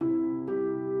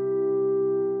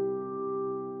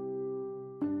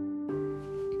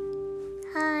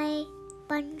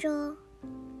Rapunzel.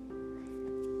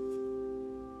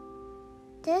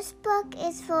 This book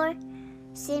is for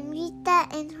Simrita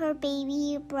and her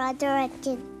baby brother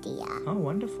Cynthia. Oh,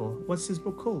 wonderful. What's this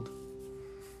book called?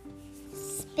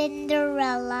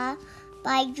 Spinderella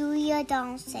by Julia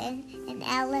Donaldson and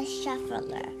Alice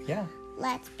Shuffler. Yeah.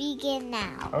 Let's begin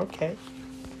now. Okay.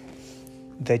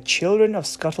 The children of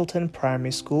Scuttleton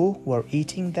Primary School were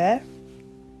eating their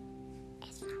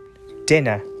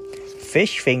dinner.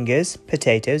 Fish fingers,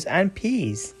 potatoes and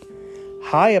peas.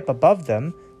 High up above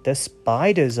them, the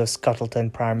spiders of Scuttleton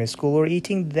Primary School were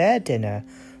eating their dinner.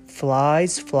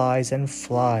 Flies, flies and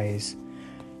flies.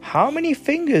 How many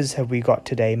fingers have we got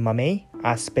today, Mummy?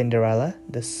 Asked Spinderella,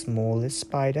 the smallest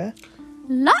spider.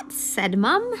 Lots, said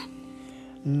Mum.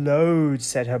 Loads,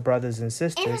 said her brothers and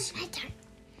sisters. It was my turn.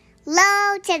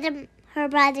 Loads, said her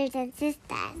brothers and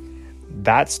sisters.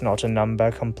 That's not a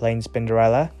number, complained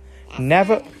Spinderella.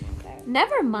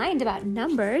 Never mind about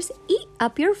numbers. Eat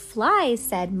up your flies,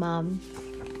 said Mum.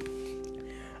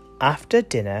 After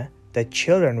dinner, the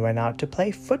children went out to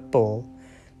play football.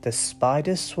 The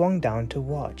spiders swung down to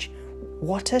watch.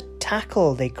 What a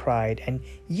tackle, they cried, and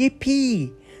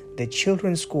yippee! The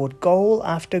children scored goal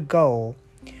after goal.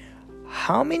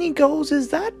 How many goals is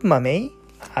that, Mummy?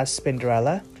 Asked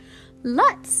Spinderella.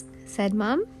 Lots, said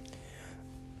Mum.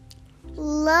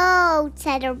 Loads,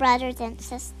 said her brothers and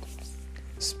sisters.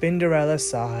 Spinderella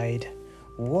sighed.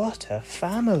 What a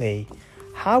family!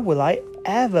 How will I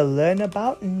ever learn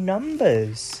about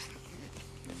numbers?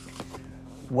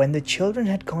 When the children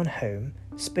had gone home,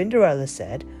 Spinderella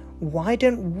said, Why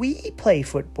don't we play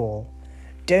football?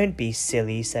 Don't be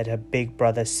silly, said her big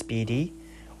brother Speedy.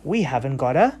 We haven't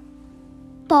got a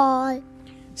Ball,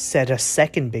 said her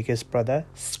second biggest brother,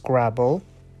 Scrabble.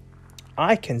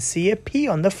 I can see a pea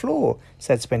on the floor,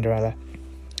 said Spinderella.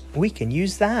 We can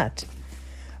use that.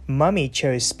 Mummy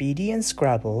chose Speedy and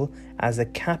Scrabble as the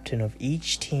captain of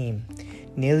each team.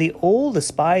 Nearly all the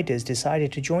spiders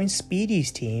decided to join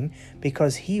Speedy's team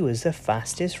because he was the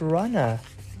fastest runner.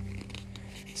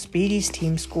 Speedy's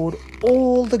team scored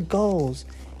all the goals.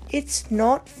 It's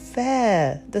not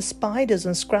fair, the spiders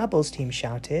on Scrabble's team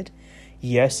shouted.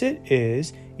 Yes, it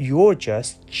is. You're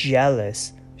just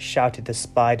jealous, shouted the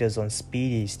spiders on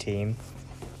Speedy's team.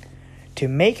 To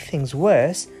make things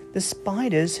worse, the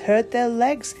spiders hurt their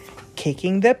legs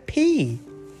kicking the pea.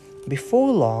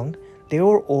 Before long, they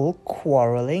were all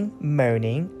quarreling,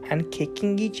 moaning, and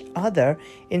kicking each other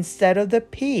instead of the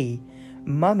pea.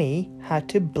 Mummy had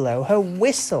to blow her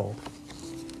whistle.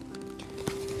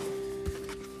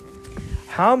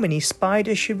 How many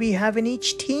spiders should we have in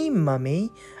each team,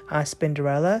 Mummy? Asked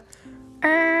Spinderella.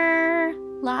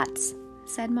 Lots,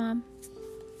 said Mom.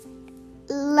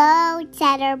 loads,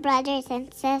 said her brothers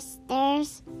and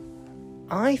sisters.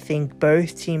 I think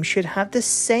both teams should have the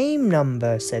same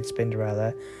number, said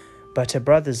Spinderella, but her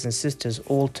brothers and sisters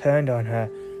all turned on her.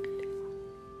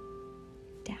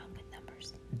 Down with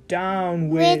numbers. Down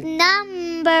With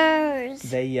numbers.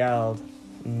 They yelled.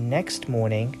 Next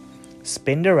morning,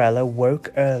 Spinderella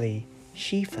woke early.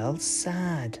 She felt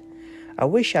sad. I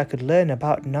wish I could learn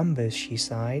about numbers, she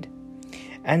sighed.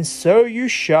 And so you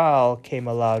shall, came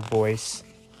a loud voice.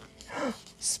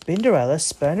 Spinderella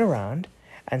spun around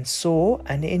and saw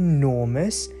an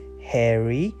enormous,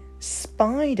 hairy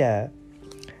spider.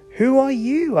 Who are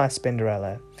you? Asked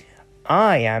Spinderella.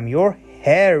 I am your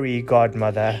hairy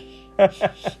godmother,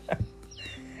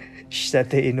 said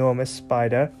the enormous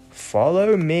spider.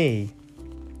 Follow me.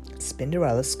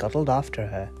 Spinderella scuttled after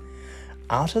her,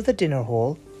 out of the dinner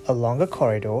hall, along a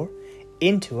corridor,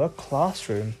 into a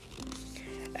classroom,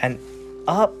 and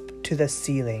up to the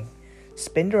ceiling.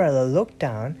 Spinderella looked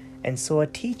down and saw a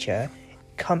teacher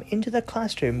come into the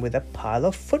classroom with a pile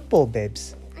of football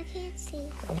bibs. I can't see.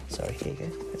 Oh, sorry, here you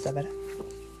go. Is that better?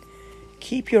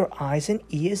 Keep your eyes and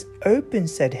ears open,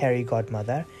 said Hairy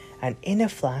Godmother, and in a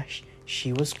flash,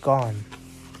 she was gone.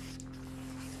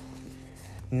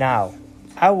 Now,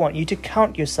 I want you to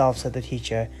count yourself, said the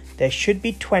teacher. There should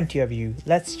be 20 of you.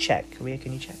 Let's check. Rhea,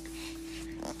 can you check?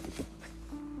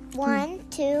 1,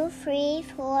 2, 3,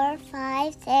 4,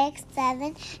 5, 6,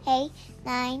 7, 8,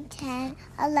 9, 10,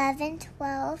 11,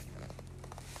 12.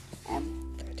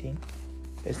 13.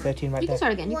 There's 13 right You there. can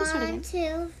start again. 1,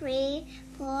 2, 3,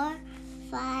 4,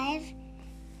 5,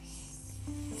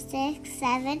 6,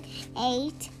 7,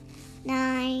 8,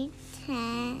 9,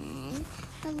 10,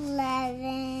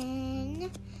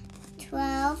 11,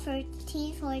 12,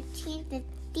 13, 14,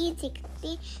 15,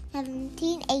 16,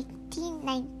 17, 18,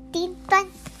 19, 20.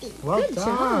 Well Good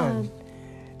done. job.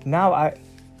 Now,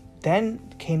 then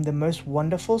came the most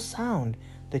wonderful sound.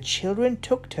 The children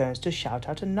took turns to shout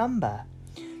out a number.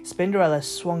 Spinderella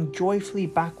swung joyfully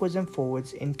backwards and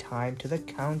forwards in time to the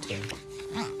counting.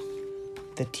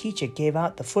 The teacher gave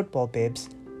out the football bibs.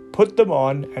 "Put them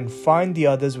on and find the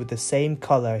others with the same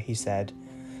color," he said.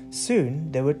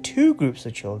 Soon there were 2 groups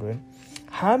of children.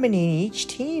 "How many in each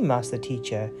team?" asked the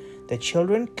teacher. The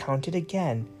children counted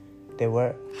again. There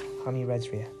were, how many reds,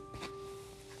 Ria?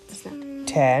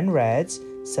 10 reds,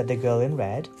 said the girl in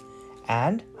red.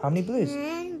 And how many blues?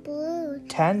 10 blue.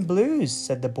 10 blues,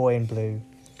 said the boy in blue.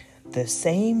 "The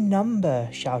same number,"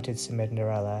 shouted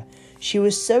Cinderella. She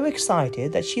was so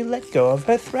excited that she let go of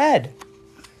her thread.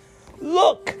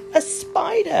 "Look, a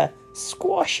spider!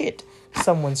 Squash it!"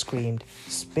 someone screamed.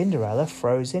 Spinderella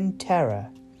froze in terror.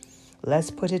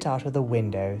 "Let's put it out of the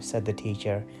window," said the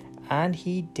teacher, and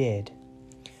he did.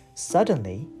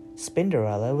 Suddenly,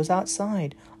 Spinderella was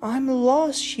outside. "I'm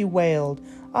lost," she wailed.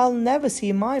 "I'll never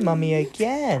see my mummy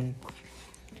again."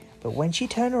 But when she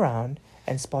turned around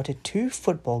and spotted 2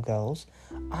 football girls,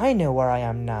 "I know where I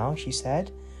am now," she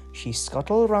said. She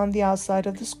scuttled around the outside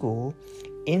of the school,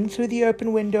 in through the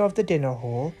open window of the dinner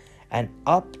hall, and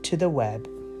up to the web.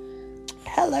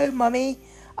 "Hello, Mummy.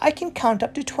 I can count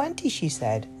up to 20, she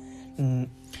said.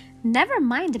 Never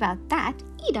mind about that.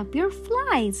 Eat up your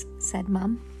flies, said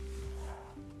Mum.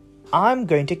 "I'm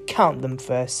going to count them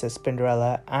first," said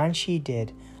Spinderella, and she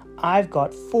did. "I've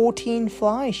got 14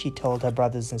 flies," she told her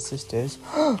brothers and sisters.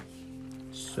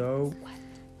 So...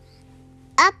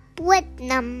 Up with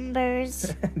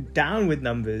numbers. Down with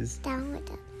numbers. Down with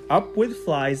them. Up with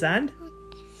flies and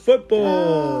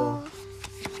football.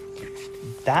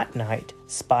 That night,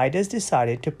 spiders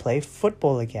decided to play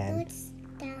football again. It's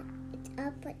down. It's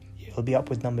up with. It'll be up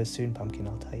with numbers soon, Pumpkin,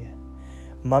 I'll tell you.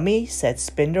 Mummy said,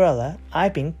 "Spinderella,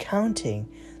 I've been counting.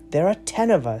 There are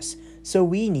 10 of us, so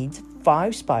we need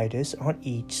 5 spiders on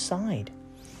each side."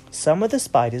 Some of the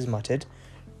spiders muttered,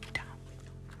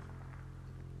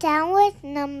 Down with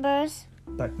numbers.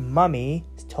 but Mummy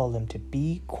told them to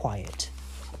be quiet.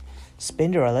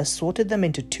 Spinderella sorted them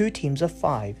into 2 teams of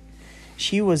 5.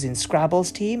 She was in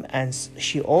Scrabble's team, and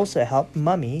she also helped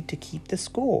Mummy to keep the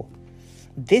score.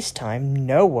 This time,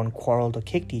 no one quarreled or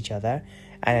kicked each other,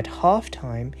 and at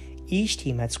half-time, each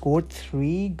team had scored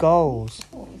 3 goals.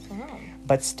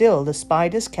 But still, the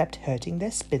spiders kept hurting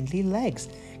their spindly legs,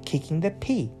 kicking the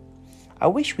pea. "I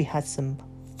wish we had some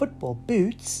football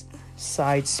boots,"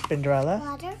 sighed Spinderella.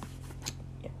 Water.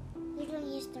 You don't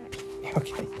use dirt.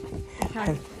 Okay.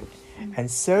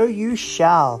 And so you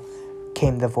shall,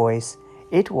 came the voice.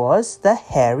 It was the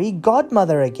hairy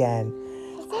godmother again.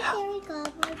 Is the fairy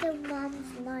godmother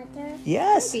mom's mother?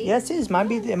 Yes, yes, it is.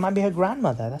 It might be her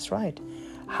grandmother. That's right.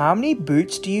 "How many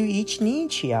boots do you each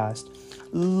need?" she asked.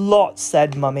 "Lots,"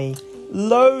 said Mummy.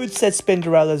 "Loads," said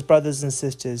Spinderella's brothers and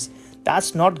sisters.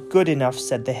 "That's not good enough,"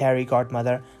 said the hairy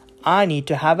godmother. "I need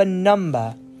to have a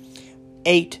number."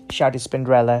 8, shouted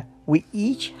Spinderella. "We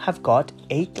each have got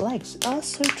 8 legs."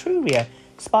 That's so true, Ria.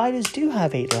 Spiders do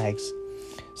have 8 legs.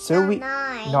 So Not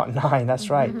 9. Not 9, that's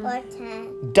right. Or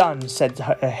 10. "Done," said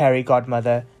her hairy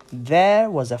godmother. There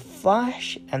was a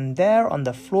flash, and there on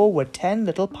the floor were 10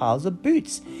 little piles of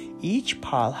boots. Each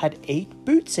pile had 8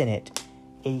 boots in it.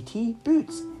 80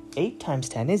 boots. 8 times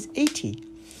 10 is 80.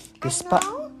 I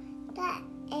know that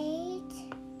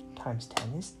 8. Times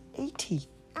 10 is 80.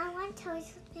 I want to tell you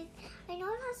something. I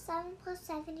know that 7 plus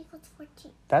 7 equals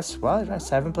 14. That's right.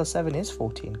 7 plus 7 is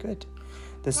 14. Good.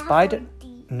 The spider...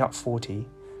 40. Not 40.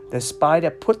 The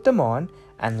spider put them on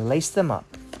and laced them up.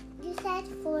 You said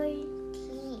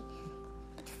 14.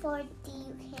 40.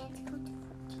 You can't go to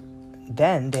 14.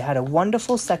 Then they had a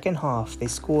wonderful second half. They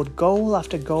scored goal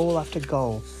after goal after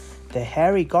goal. The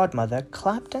hairy godmother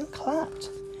clapped and clapped.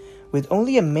 With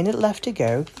only a minute left to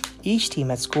go, each team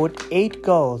had scored 8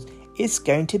 goals. "It's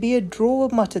going to be a draw,"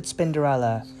 muttered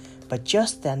Spinderella. But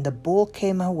just then the ball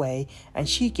came her way, and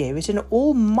she gave it an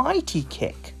almighty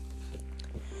kick.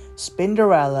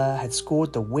 Spinderella had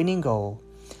scored the winning goal.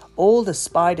 All the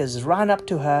spiders ran up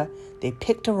to her. They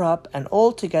picked her up, and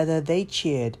all together they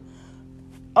cheered.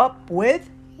 Up with...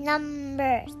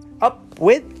 Numbers. Up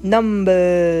with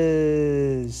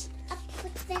numbers. Up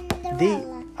with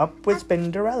Cinderella. Up with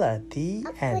Spinderella. The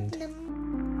Up end. with numbers.